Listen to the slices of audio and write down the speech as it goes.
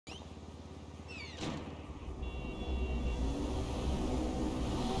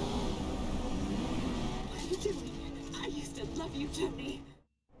you to me.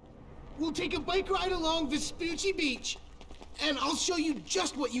 We'll take a bike ride along Vespucci Beach, and I'll show you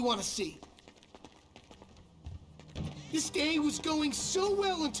just what you want to see. This day was going so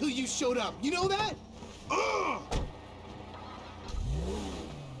well until you showed up. You know that? Ugh!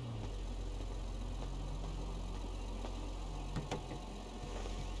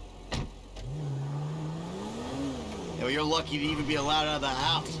 Yeah, well, you're lucky to even be allowed out of the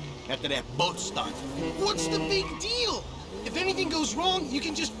house after that boat stunt. What's the big deal? If anything goes wrong, you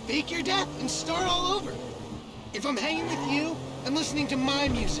can just fake your death and start all over. If I'm hanging with you, I'm listening to my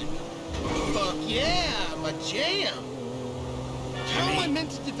music. Fuck yeah, my jam. How am I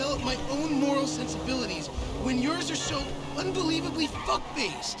meant to develop my own moral sensibilities when yours are so unbelievably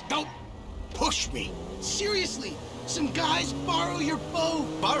fuck-based? Don't push me. Seriously, some guys borrow your bow.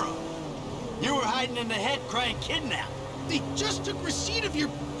 Borrow? You were hiding in the head crying kidnap. They just took receipt of your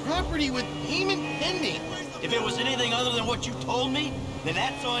property with payment pending. If it was anything other than what you told me, then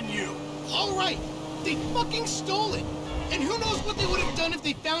that's on you. All right, they fucking stole it. And who knows what they would have done if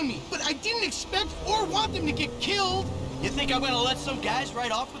they found me. But I didn't expect or want them to get killed. You think I'm gonna let some guys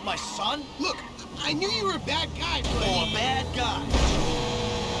ride off with my son? Look, I knew you were a bad guy, but... Oh, a bad guy.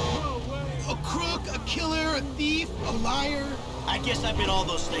 A crook, a killer, a thief, a liar. I guess I've been all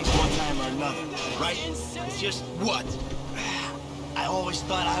those things one time or another, right? It's just... What? I always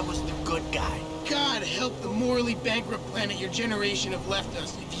thought I was the good guy. God help the morally bankrupt planet your generation have left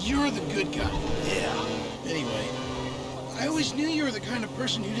us if you're the good guy. Yeah. Anyway, I always knew you were the kind of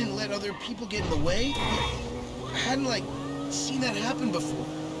person who didn't let other people get in the way. I hadn't, like, seen that happen before.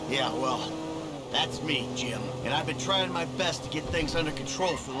 Yeah, well, that's me, Jim. And I've been trying my best to get things under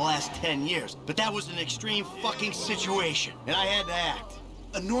control for the last 10 years. But that was an extreme fucking situation, and I had to act.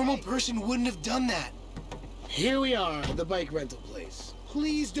 A normal person wouldn't have done that. Here we are at the bike rental place.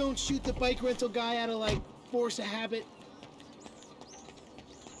 Please don't shoot the bike rental guy out of, like, force of habit.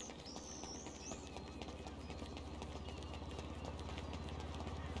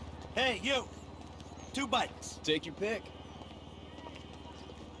 Hey, you! 2 bikes. Take your pick.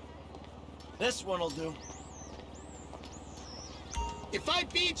 This one'll do. If I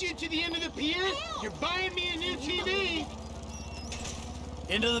beat you to the end of the pier, you're buying me a new TV.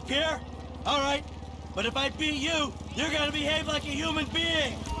 Into the pier? All right. But if I beat you, you're gonna behave like a human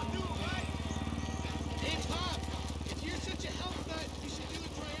being. Hey, Pop, if you're such a health nut, you should do a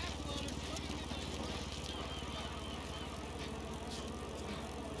triathlon or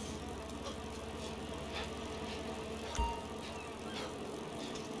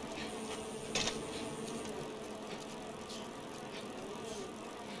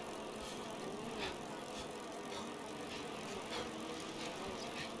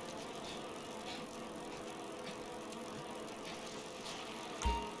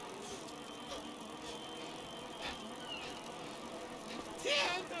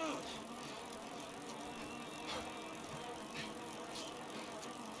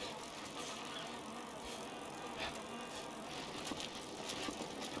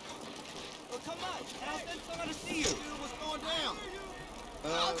Come on, how's that someone to see you? Dude, what's going down?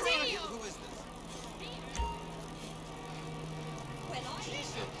 I'll see you. Who is this?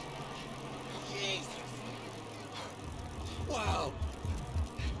 Jesus. Wow.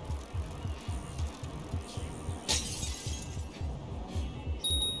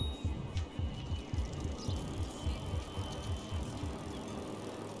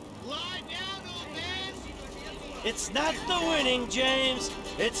 lie down, old man. It's not the winning, James.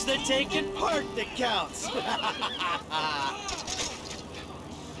 It's the taking part that counts.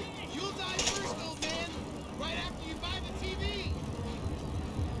 You'll die first, old man. Right after you buy the TV.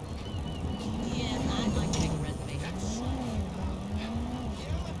 Yes, I'd like to make a reservation.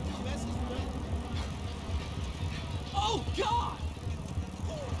 Oh, God!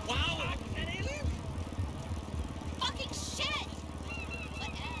 Wow! An alien? Fucking shit!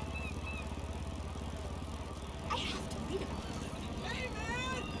 I have to read about this. Hey,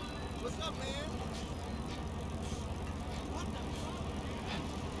 man! What's up, man? What the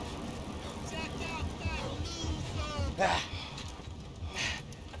Ah.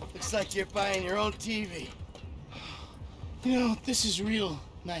 Looks like you're buying your own TV. You know, this is real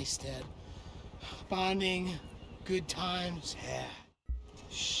nice, Dad. Bonding, good times. Yeah.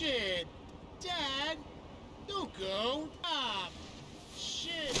 Shit, Dad, don't go. Ah,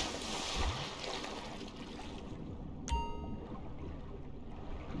 shit.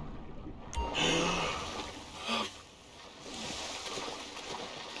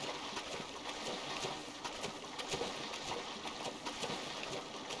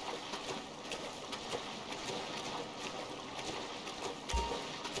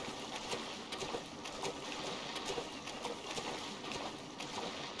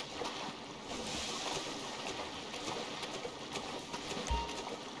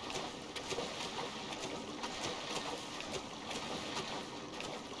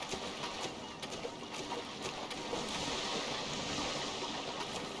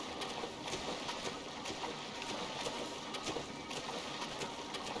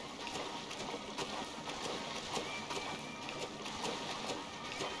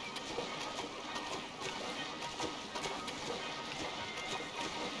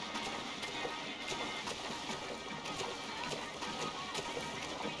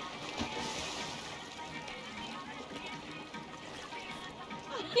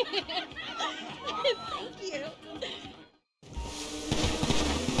 Thank you.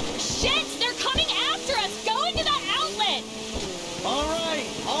 Shit! They're coming after us! Go into the outlet! All right,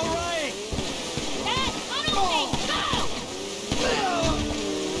 all right. Ed, tunnel thing, go!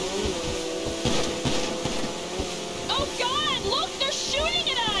 Oh god! Look! They're shooting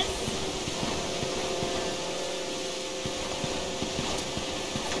at us!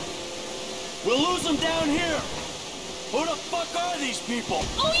 We'll lose them down here. Who the fuck are these people?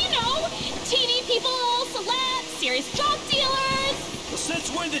 Oh, you know! TV people, celebs, serious drug dealers! Well, since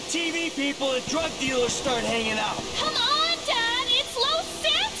when did TV people and drug dealers start hanging out? Come on, Dad! It's Los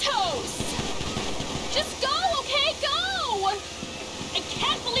Santos! Just go, okay? Go! I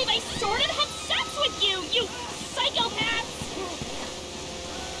can't believe I sort of had sex with you, you psychopaths!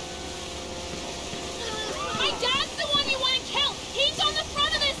 My dad's the one you want to kill! He's on the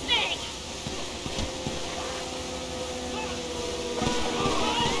front of this thing!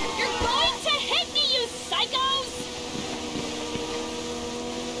 You're going to hit me, you psychos!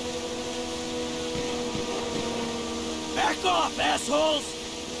 Back off, assholes!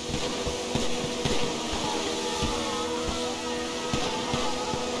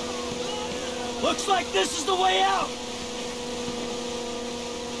 Looks like this is the way out!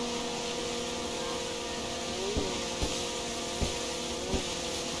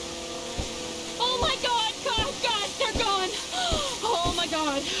 Oh my god, god, god, they're gone! Oh my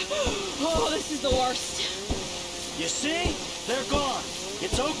god. Oh, this is the worst. You see? They're gone.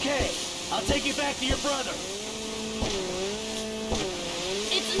 It's okay. I'll take you back to your brother.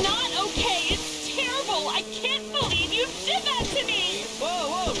 It's not okay. It's terrible. I can't believe you did that to me. Whoa,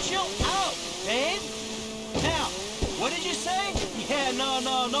 whoa, chill out, babe. Now, what did you say? Yeah,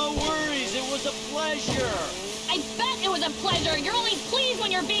 no worries. It was a pleasure. I bet it was a pleasure. You're only pleased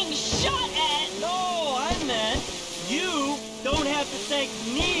when you're being shot at. No, I meant you don't have to thank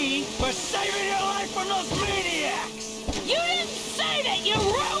me for saving your life from those maniacs. You didn't save it. You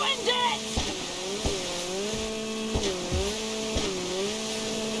ruined it.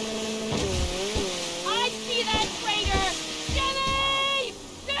 I see that traitor. Gimme!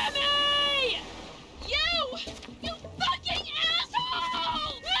 Gimme! You fucking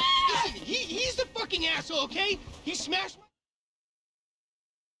asshole! Listen, he's the fucking asshole, okay? He smashed my...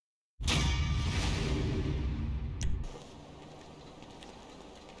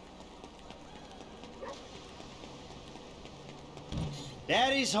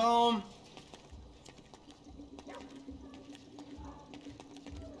 Daddy's home.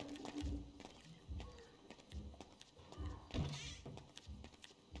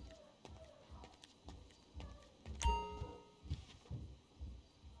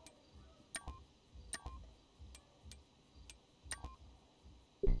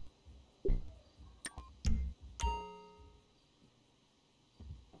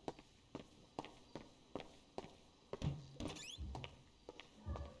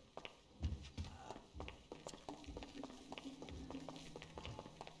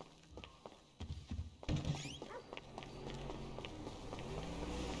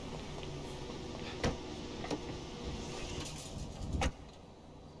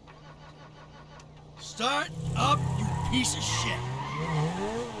 Start up, you piece of shit.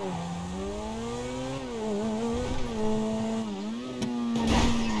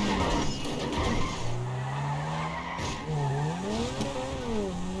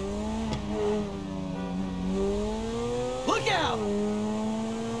 Look out!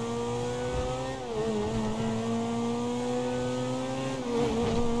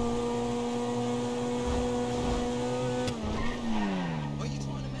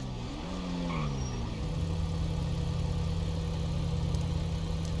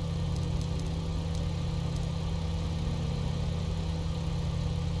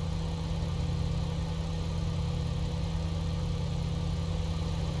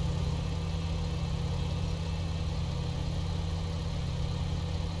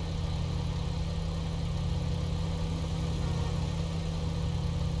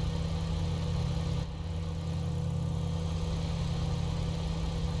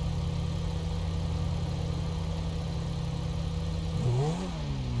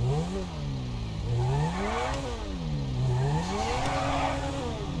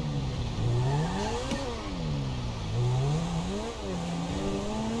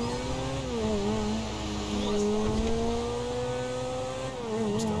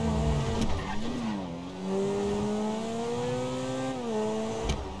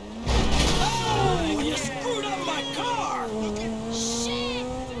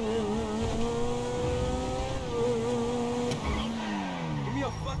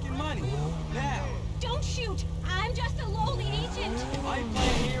 Don't shoot! I'm just a lowly agent! I'm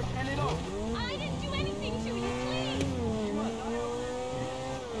playing here, pen it up! I didn't do anything to you, please!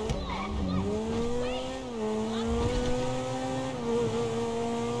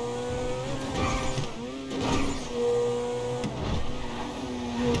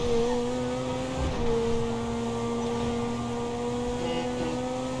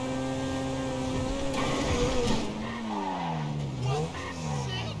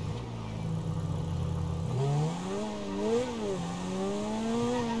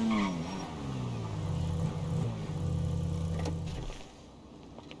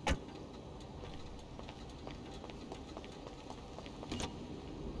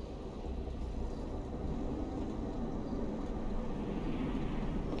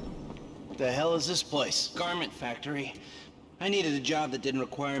 What the hell is this place? Garment factory. I needed a job that didn't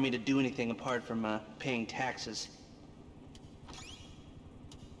require me to do anything apart from paying taxes.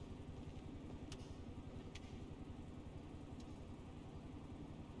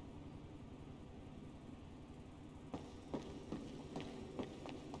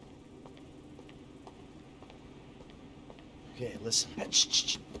 Okay, listen.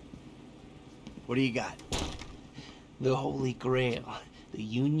 Shh. What do you got? The Holy Grail. The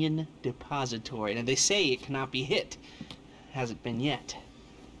Union Depository. And they say it cannot be hit. Hasn't been yet.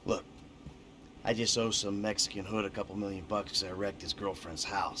 Look, I just owe some Mexican hood a couple $1,000,000 because I wrecked his girlfriend's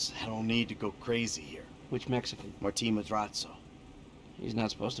house. I don't need to go crazy here. Which Mexican? Martin Madrazo. He's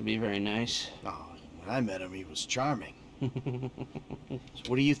not supposed to be very nice. Oh, when I met him, he was charming. So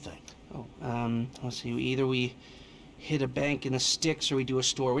what do you think? Oh, let's see. Either we hit a bank in the sticks or we do a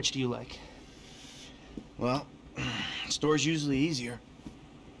store. Which do you like? Well, store's usually easier.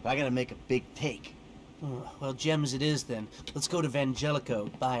 But I gotta make a big take. Well, gems it is then. Let's go to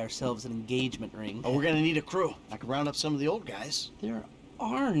Vangelico, buy ourselves an engagement ring. Oh, we're gonna need a crew. I can round up some of the old guys. There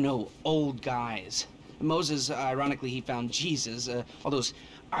are no old guys. Moses, ironically, he found Jesus. All those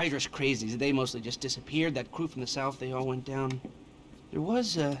Irish crazies, they mostly just disappeared. That crew from the south, they all went down. There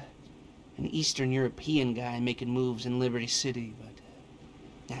was an Eastern European guy making moves in Liberty City,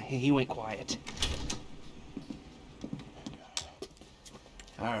 but he went quiet.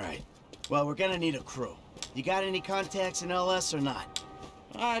 All right. Well, we're gonna need a crew. You got any contacts in LS or not?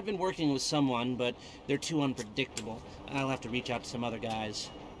 I've been working with someone, but they're too unpredictable. I'll have to reach out to some other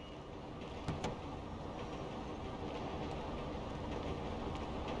guys.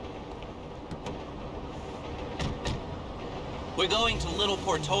 We're going to Little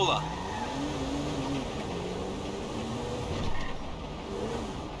Portola.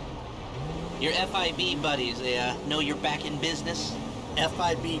 Your FIB buddies, they know you're back in business?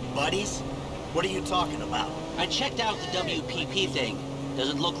 FIB buddies? What are you talking about? I checked out the WPP thing.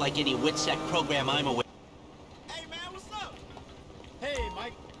 Doesn't look like any WITSEC program I'm aware. Hey man, what's up? Hey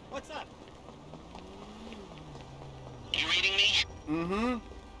Mike, what's up? You reading me? Mm-hmm.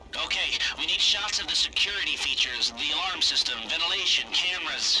 Okay, we need shots of the security features, the alarm system, ventilation,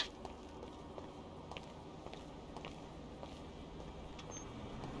 cameras.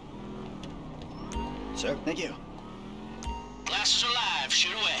 Sir, thank you. Glasses are live,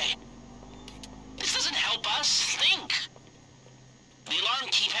 shoot away. This doesn't help us, think. The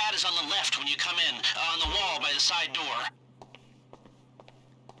alarm keypad is on the left when you come in, on the wall by the side door.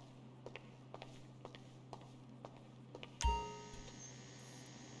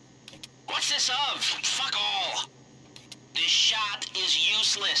 What's this of? Fuck all. This shot is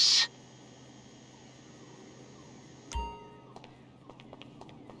useless.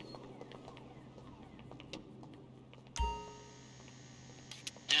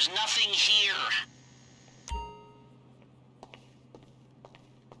 There's nothing here.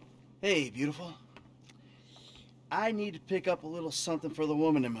 Hey, beautiful. I need to pick up a little something for the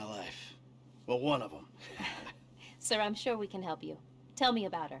woman in my life. Well, one of them. Sir, I'm sure we can help you. Tell me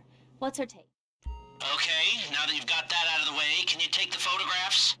about her. What's her take? Okay, now that you've got that out of the way, can you take the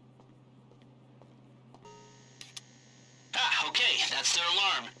photographs? Ah, okay, that's their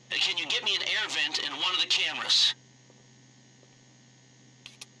alarm. Can you get me an air vent in one of the cameras?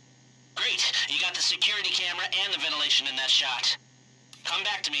 Great, you got the security camera and the ventilation in that shot. Come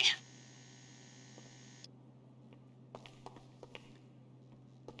back to me.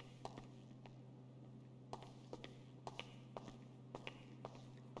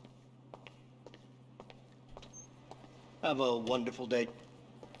 Have a wonderful day.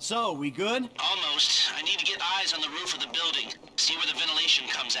 So, we good? Almost. I need to get eyes on the roof of the building. See where the ventilation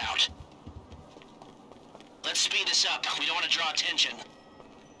comes out. Let's speed this up. We don't want to draw attention.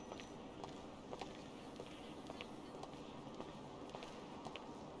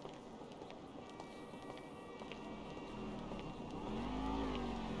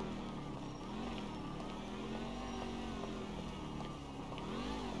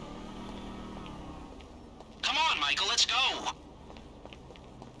 Michael. Let's go.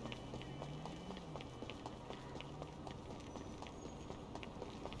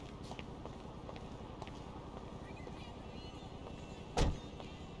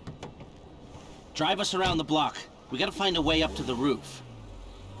 Drive us around the block. We gotta find a way up to the roof.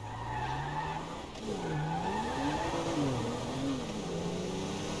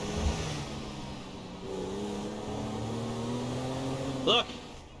 Look!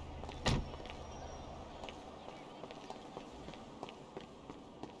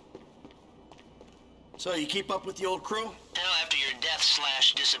 So, you keep up with the old crew? Well, after your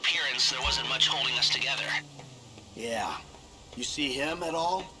death/disappearance, there wasn't much holding us together. Yeah. You see him at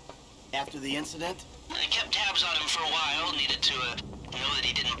all? After the incident? I kept tabs on him for a while, needed to, know that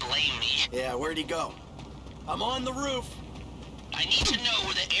he didn't blame me. Yeah, where'd he go? I'm on the roof. I need to know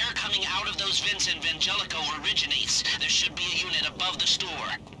where the air coming out of those vents in Vangelico originates. There should be a unit above the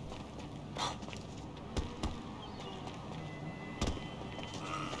store.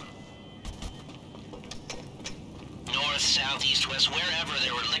 North, south, east, west, wherever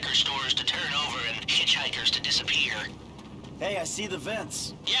there were liquor stores to turn over and hitchhikers to disappear. Hey, I see the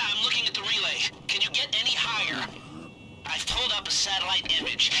vents. Yeah, I'm looking at the relay. Can you get any higher? I've pulled up a satellite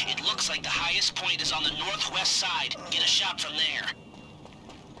image. It looks like the highest point is on the northwest side. Get a shot from there.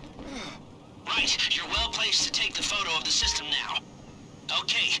 Right, you're well placed to take the photo of the system now.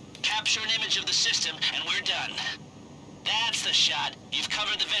 Okay, capture an image of the system and we're done. That's the shot. You've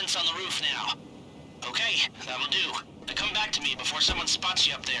covered the vents on the roof now. Okay, that'll do. Now come back to me before someone spots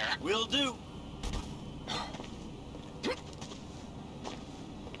you up there. Will do.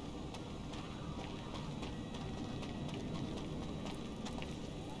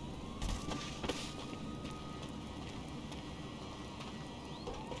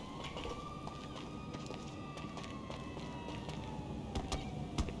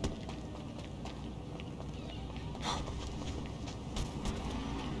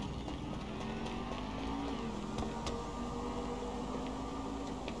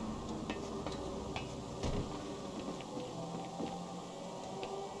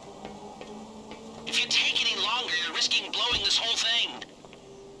 If you take any longer, you're risking blowing this whole thing.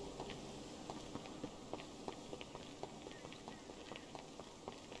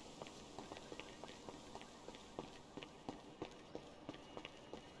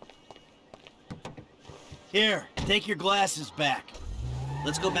 Here, take your glasses back.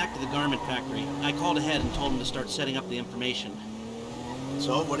 Let's go back to the garment factory. I called ahead and told him to start setting up the information.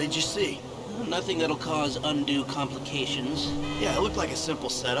 So, what did you see? Nothing that'll cause undue complications. Yeah, it looked like a simple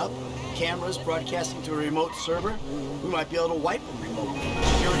setup. Cameras broadcasting to a remote server. We might be able to wipe them remotely.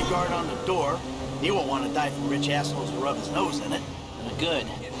 Security guard on the door. He won't want to die for rich assholes who rub his nose in it. Good.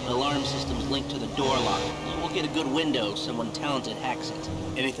 Alarm system's linked to the door lock. We'll get a good window if someone talented hacks it.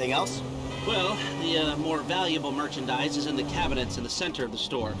 Anything else? Well, the more valuable merchandise is in the cabinets in the center of the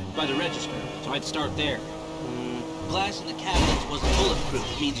store, by the register, so I'd start there. Glass in the cabinets wasn't bulletproof.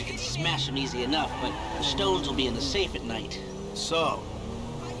 It means you can smash them easy enough, but the stones will be in the safe at night. So,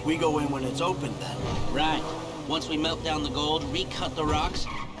 we go in when it's open then? Right. Once we melt down the gold, recut the rocks,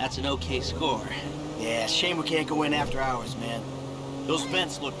 that's an okay score. Yeah, shame we can't go in after hours, man. Those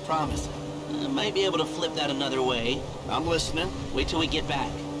vents look promising. Might be able to flip that another way. I'm listening. Wait till we get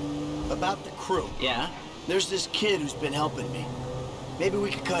back. About the crew. Yeah? There's this kid who's been helping me. Maybe we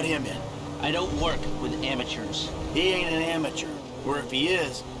could cut him in. I don't work with amateurs. He ain't an amateur. Or if he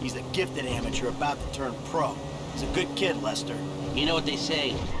is, he's a gifted amateur about to turn pro. He's a good kid, Lester. You know what they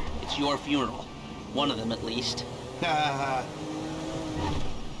say. It's your funeral. One of them, at least. Ha ha.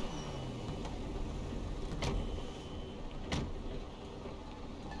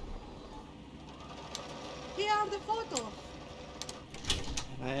 Here are the photos.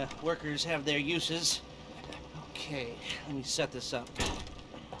 Workers have their uses. Okay, let me set this up.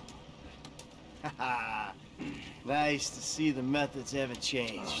 Haha. Nice to see the methods haven't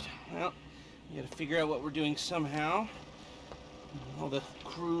changed. Well, we gotta figure out what we're doing somehow. All the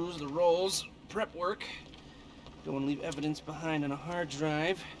crews, the rolls, prep work. Don't want to leave evidence behind on a hard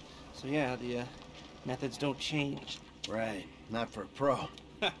drive. So yeah, the methods don't change. Right, not for a pro.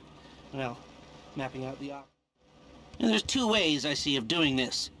 Well, mapping out the op. And there's two ways I see of doing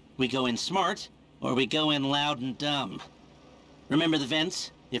this. We go in smart, or we go in loud and dumb. Remember the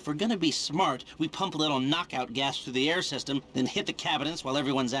vents? If we're gonna be smart, we pump a little knockout gas through the air system, then hit the cabinets while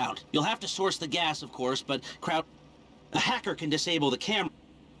everyone's out. You'll have to source the gas, of course, but a hacker can disable the camera.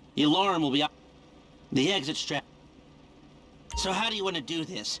 The alarm will be up. The exit strap. So how do you want to do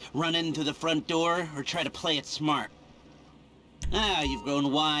this? Run in through the front door, or try to play it smart? Ah, you've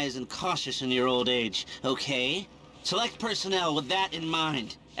grown wise and cautious in your old age. Okay. Select personnel with that in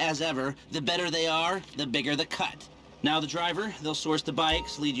mind. As ever, the better they are, the bigger the cut. Now the driver, they'll source the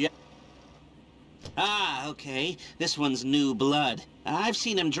bikes, lead you... Ah, okay. This one's new blood. I've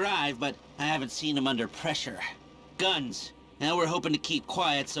seen him drive, but I haven't seen him under pressure. Guns. Now we're hoping to keep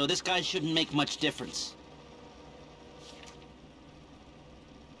quiet, so this guy shouldn't make much difference.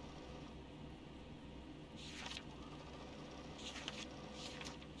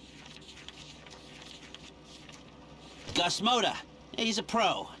 Gus Moda. He's a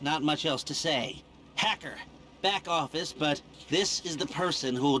pro. Not much else to say. Hacker. Back office, but this is the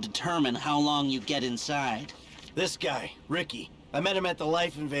person who will determine how long you get inside. This guy, Ricky. I met him at the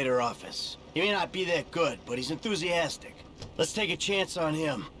Life Invader office. He may not be that good, but he's enthusiastic. Let's take a chance on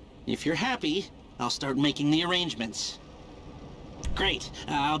him. If you're happy, I'll start making the arrangements. Great.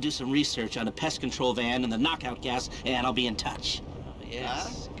 I'll do some research on a pest control van and the knockout gas, and I'll be in touch. Oh,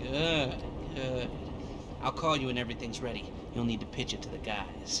 yes. Good. Good. I'll call you when everything's ready. You'll need to pitch it to the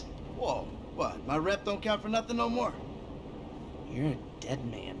guys. Whoa, what? My rep don't count for nothing no more? You're a dead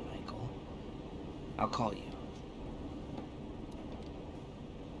man, Michael. I'll call you.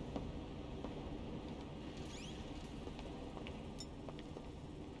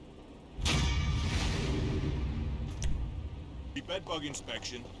 Bedbug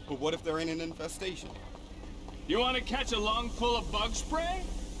inspection, but what if there ain't an infestation? You want to catch a lung full of bug spray?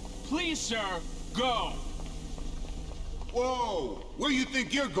 Please, sir, go. Whoa! Where you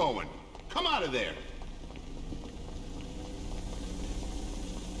think you're going? Come out of there!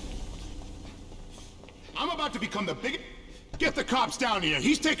 I'm about to become the biggest... Get the cops down here!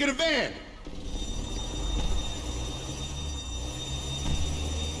 He's taking a van!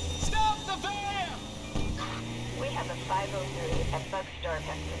 Stop the van! We have a 503 at Bugstar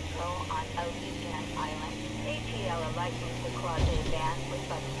Pest Control on Elysian Island. ATL licensed the Clause A van with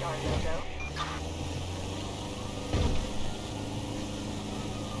Bugstar logo.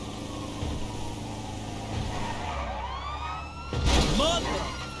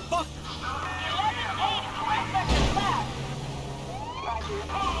 Motherfucker! 11-8, 4 seconds left. Roger.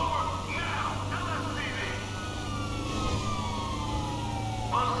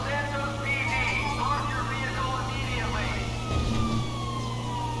 Los Santos PD, park your vehicle immediately.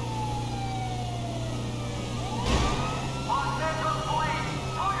 Los Santos Police,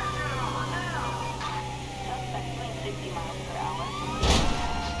 pull your shit over now. Suspect fleeing 60 miles per hour.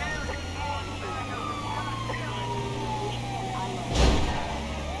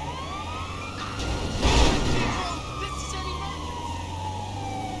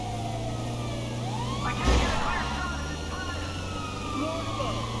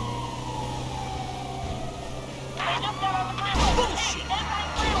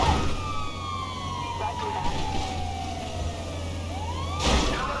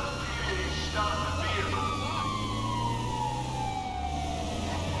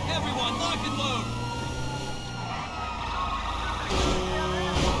 Everyone, lock and load!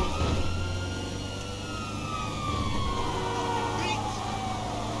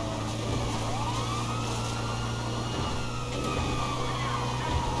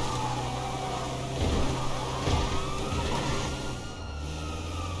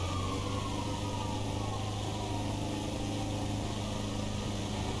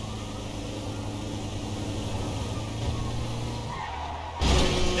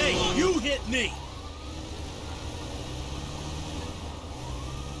 Hey, you hit me!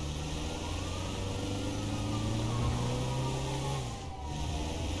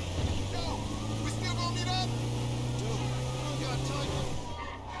 We still gonna meet up? Dude, we got time.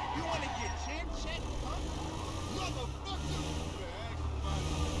 You wanna get jam checked, huh? Motherfucker!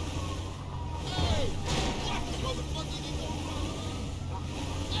 Hey! What, motherfucker? You gonna...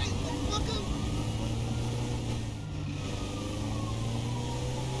 Hey, motherfucker!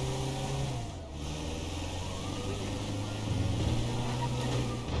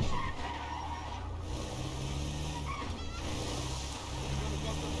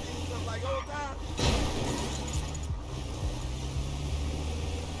 Like old times.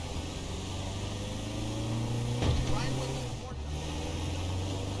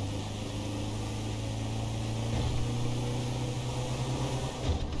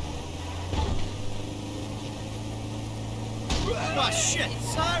 Oh shit,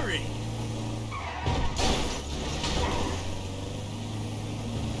 sorry!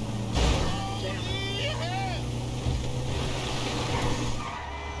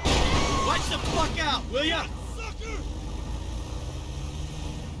 Watch the fuck out, will ya? Sucker!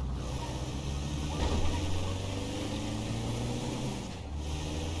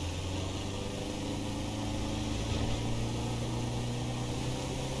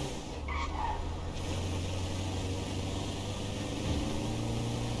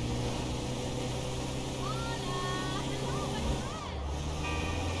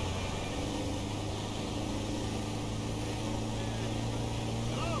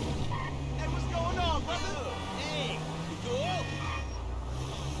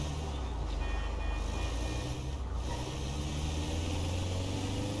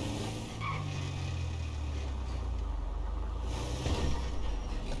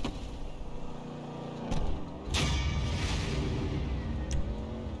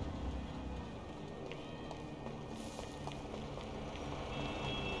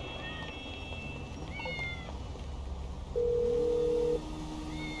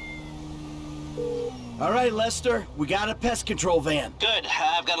 All right, Lester, we got a pest control van. Good.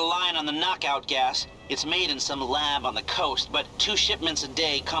 I've got a line on the knockout gas. It's made in some lab on the coast, but 2 shipments a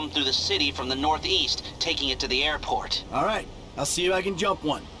day come through the city from the northeast, taking it to the airport. All right, I'll see if I can jump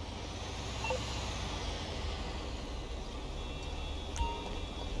one.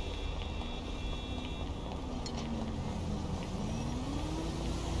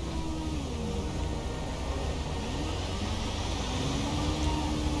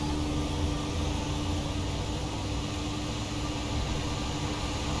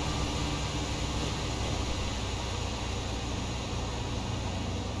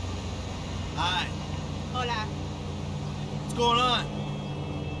 Hi. Hola. What's going on?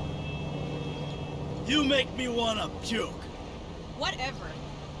 You make me wanna puke. Whatever.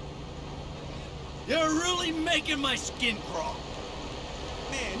 You're really making my skin crawl.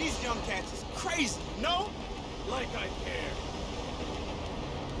 Man, these young cats is crazy, no? Like I care.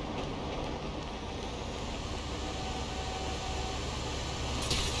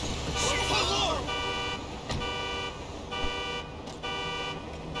 Oh, Lord!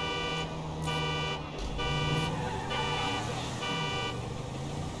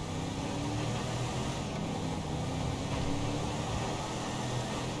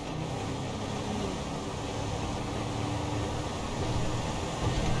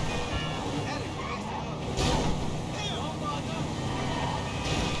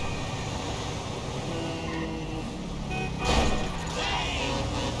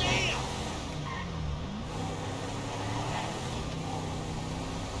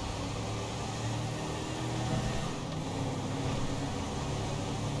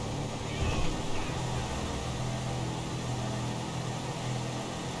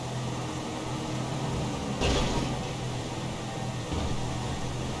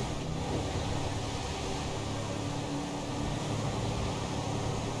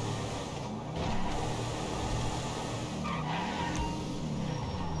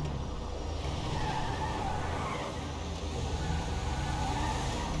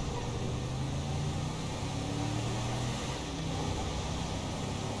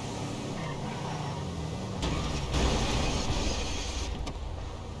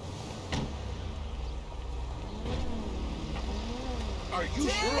 Are you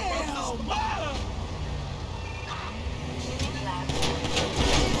sure about this?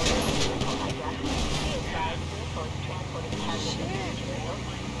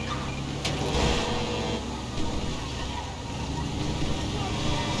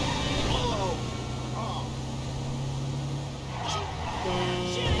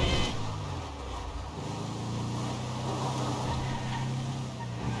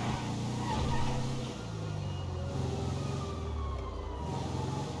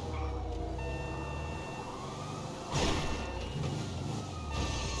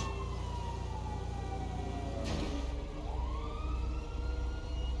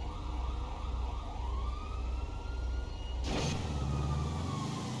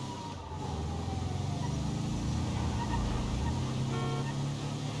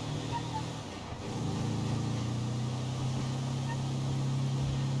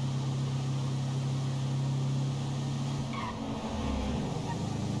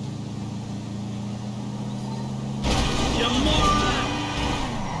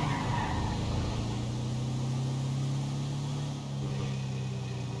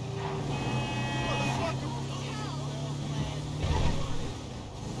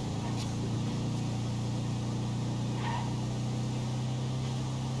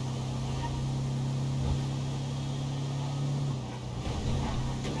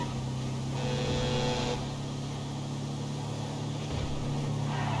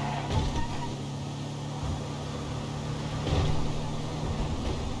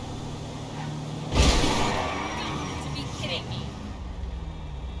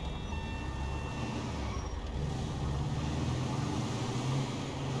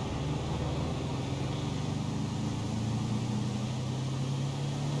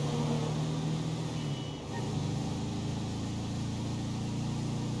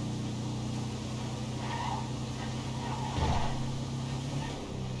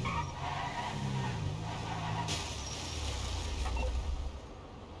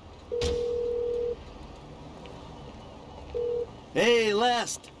 Hey,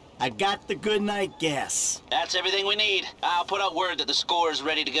 Lest, I got the good night gas. That's everything we need. I'll put out word that the score is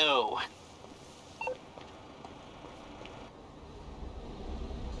ready to go.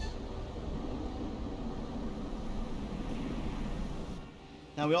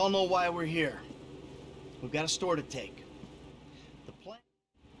 Now, we all know why we're here. We've got a store to take. The plan...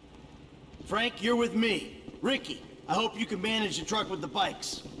 Frank, you're with me. Ricky, I hope you can manage the truck with the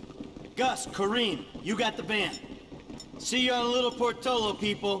bikes. Gus, Kareem, you got the van. See you on Little Portola,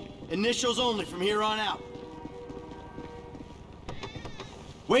 people. Initials only from here on out.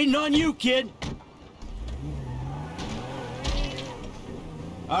 Waiting on you, kid.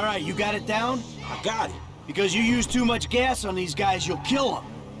 All right, you got it down? I got it. Because you use too much gas on these guys, you'll kill them.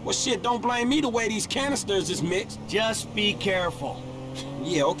 Well, shit, don't blame me the way these canisters is mixed. Just be careful.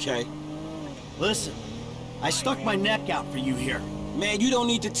 Yeah, okay. Listen, I stuck my neck out for you here. Man, you don't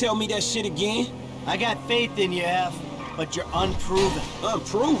need to tell me that shit again. I got faith in you, F, but you're unproven.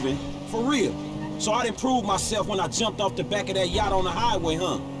 Unproven? For real? So I didn't prove myself when I jumped off the back of that yacht on the highway,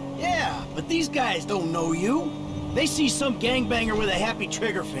 huh? Yeah, but these guys don't know you. They see some gangbanger with a happy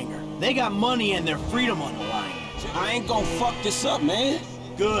trigger finger. They got money and their freedom on the line. I ain't gonna fuck this up, man.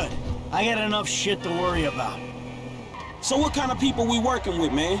 Good. I got enough shit to worry about. So what kind of people we working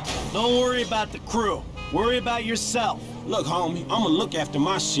with, man? Don't worry about the crew. Worry about yourself. Look, homie, I'ma look after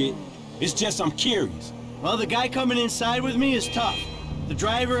my shit. It's just I'm curious. Well, the guy coming inside with me is tough. The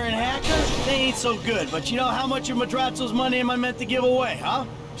driver and hacker, they ain't so good. But you know how much of Madrazzo's money am I meant to give away, huh?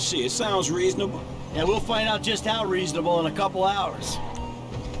 Shit, sounds reasonable. Yeah, we'll find out just how reasonable in a couple hours.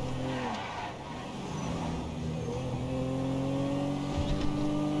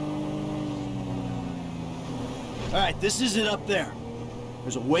 All right, this is it up there.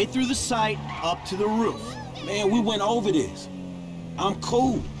 There's a way through the site up to the roof. Man, we went over this. I'm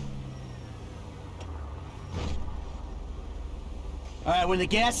cool. All right, when the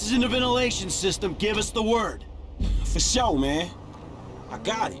gas is in the ventilation system, give us the word. For sure, man. I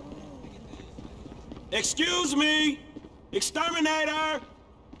got it. Excuse me! Exterminator!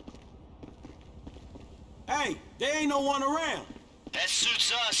 Hey, there ain't no one around. That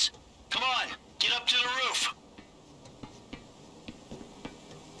suits us. Come on, get up to the roof.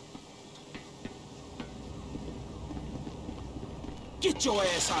 Get your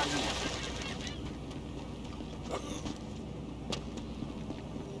ass out of here.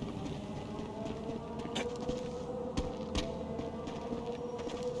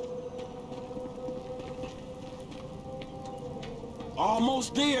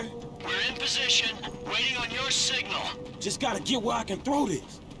 Almost there. We're in position, waiting on your signal. Just gotta get where I can throw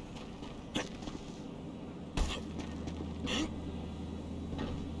this.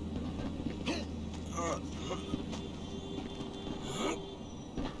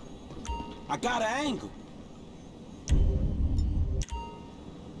 I got an angle.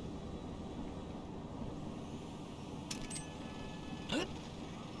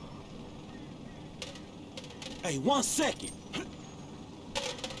 Hey, 1 second.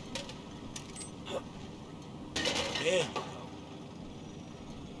 There you go.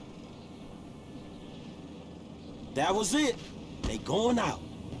 That was it. They going out.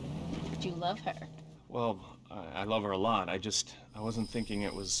 But you love her. Well, I love her a lot. I wasn't thinking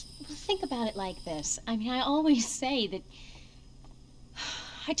it was... Well, think about it like this. I mean, I always say that...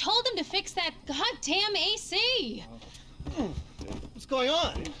 I told him to fix that goddamn AC! What's going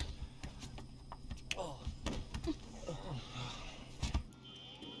on?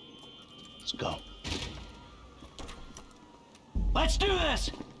 Let's go. Let's do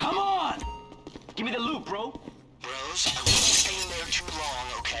this! Come on! Give me the loop, bro. Bros, I won't stay in there too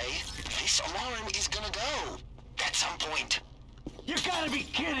long, okay? This alarm is gonna go. At some point. You gotta be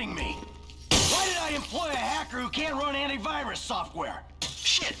kidding me! Why did I employ a hacker who can't run antivirus software?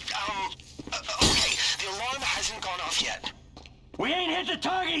 Shit, okay, the alarm hasn't gone off yet. We ain't hit the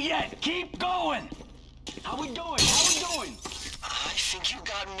target yet! Keep going! How we doing? I think you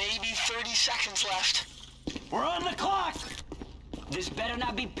got maybe 30 seconds left. We're on the clock! This better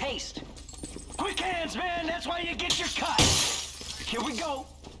not be paste. Quick hands, man! That's why you get your cut! Here we go.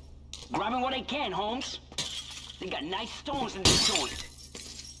 Grabbing what I can, Holmes. They got nice stones in this joint.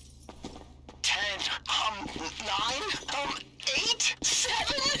 10, 9, 8,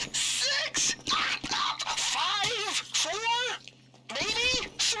 7, 6, 5, 4, maybe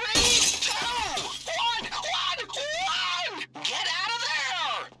 3, 2, 1. Get out of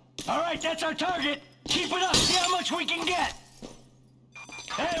there! All right, that's our target. Keep it up. See how much we can get.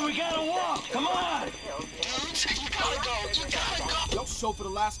 Hey, we gotta walk. Come on. Dudes, you gotta go. Yo, show for the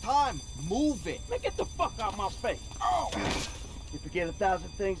last time. Move it. Man, get the fuck out my face. Oh. You forget 1,000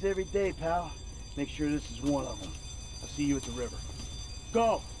 things every day, pal. Make sure this is one of them. I'll see you at the river.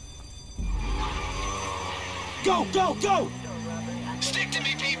 Go. Go! Stick to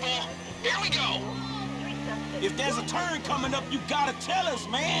me, people. Here we go. If there's a turn coming up, you gotta tell us,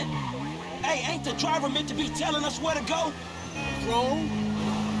 man. Hey, ain't the driver meant to be telling us where to go? Bro.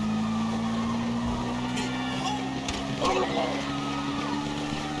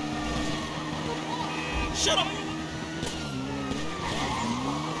 Shut up!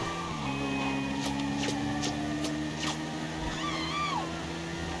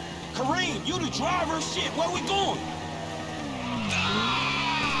 You the driver? Shit, where we going?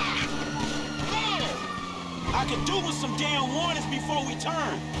 I could do with some damn warnings before we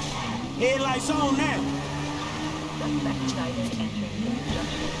turn. Headlights on now. Suspect sighted entering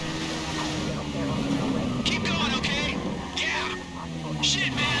construction. Keep going, okay? Yeah.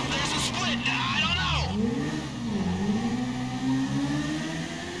 Shit, man, there's a split. I don't know.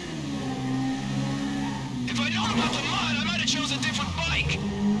 If I'd known about the mud, I might have chose a different bike.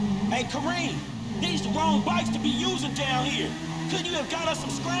 Hey, Kareem, these the wrong bikes to be using down here. Couldn't you have got us some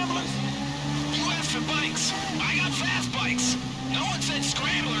scramblers? You asked for bikes. I got fast bikes. No one said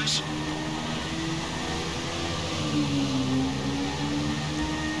scramblers.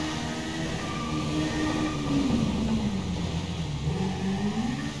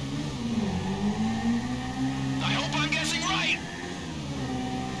 I hope I'm guessing right.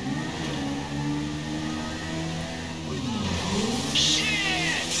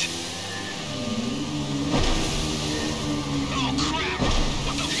 Shit! Oh crap!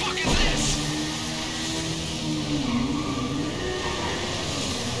 What the fuck is this?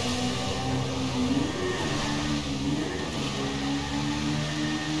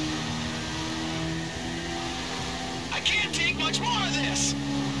 I can't take much more of this.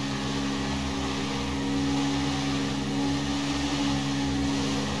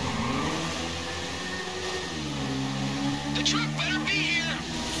 The truck better be here.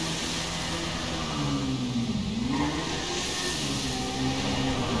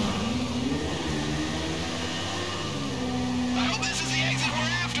 I hope this is the exit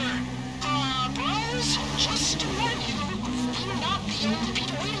we're after. Bros, just to warn you, we're not the only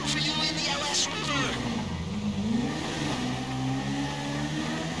people waiting for you in the LS River.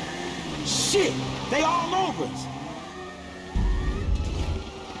 Shit, they all over us.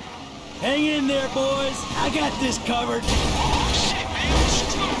 Hang in there, boys. I got this covered. Oh, shit, man,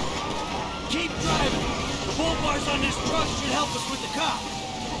 strong. Keep driving. The bull bars on this truck should help us with the cops.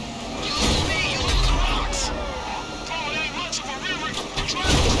 You lose me, you lose the rocks. Oh, it ain't much of a river.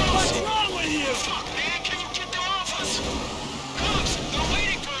 Drive across What's it. wrong with you? Fuck, man, can you get them off us? Cops, they're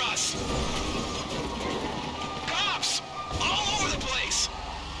waiting for us. Cops, all over the place.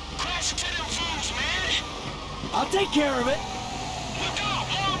 Crash into them fools, man. I'll take care of it. Look out,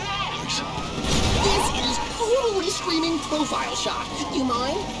 more rollers. This is totally screaming profile shot. You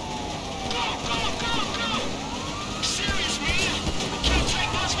mind? Go, go, go, go. Serious, man. We can't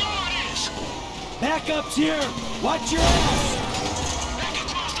take much more of this. Backup's here. Watch your ass. Back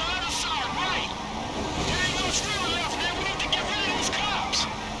across the other side, right. There ain't no streamer left, man. We need to get rid of these cops.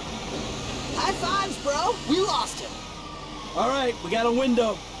 High fives, bro. We lost him. All right, we got a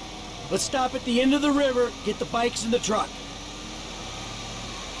window. Let's stop at the end of the river, get the bikes in the truck.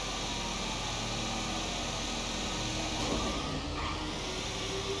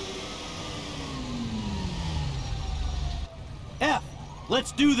 F,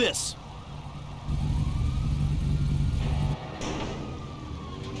 let's do this.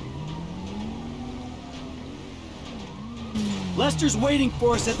 Lester's waiting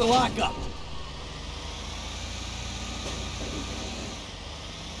for us at the lockup.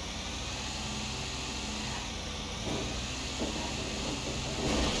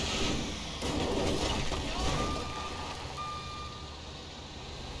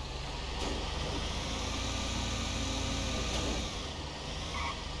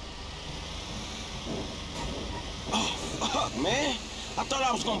 Fuck, man. I thought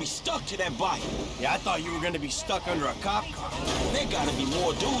I was gonna be stuck to that bike. Yeah, I thought you were gonna be stuck under a cop car. There gotta be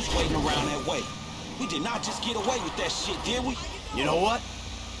more dudes waiting around that way. We did not just get away with that shit, did we? You know what?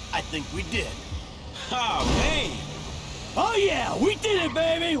 I think we did. Oh, man. Oh yeah, we did it,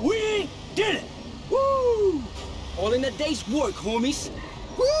 baby! We did it! Woo! All in a day's work, homies.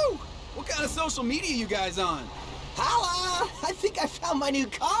 Woo! What kind of social media you guys on? Holla! I think I found my new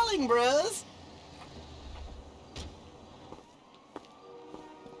calling, bros.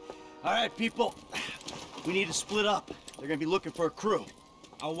 All right, people. We need to split up. They're gonna be looking for a crew.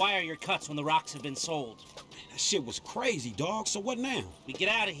 I'll wire your cuts when the rocks have been sold. That shit was crazy, dog. So what now? We get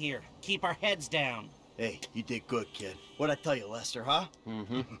out of here. Keep our heads down. Hey, you did good, kid. What'd I tell you, Lester, huh?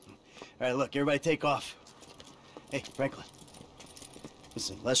 Mm-hmm. All right, look, everybody take off. Hey, Franklin.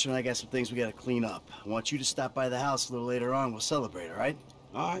 Listen, Lester and I got some things we gotta clean up. I want you to stop by the house a little later on. We'll celebrate, all right?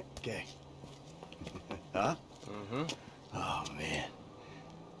 All right. Okay. Huh? Mm-hmm. Oh, man.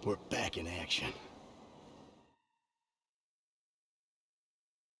 We're back in action.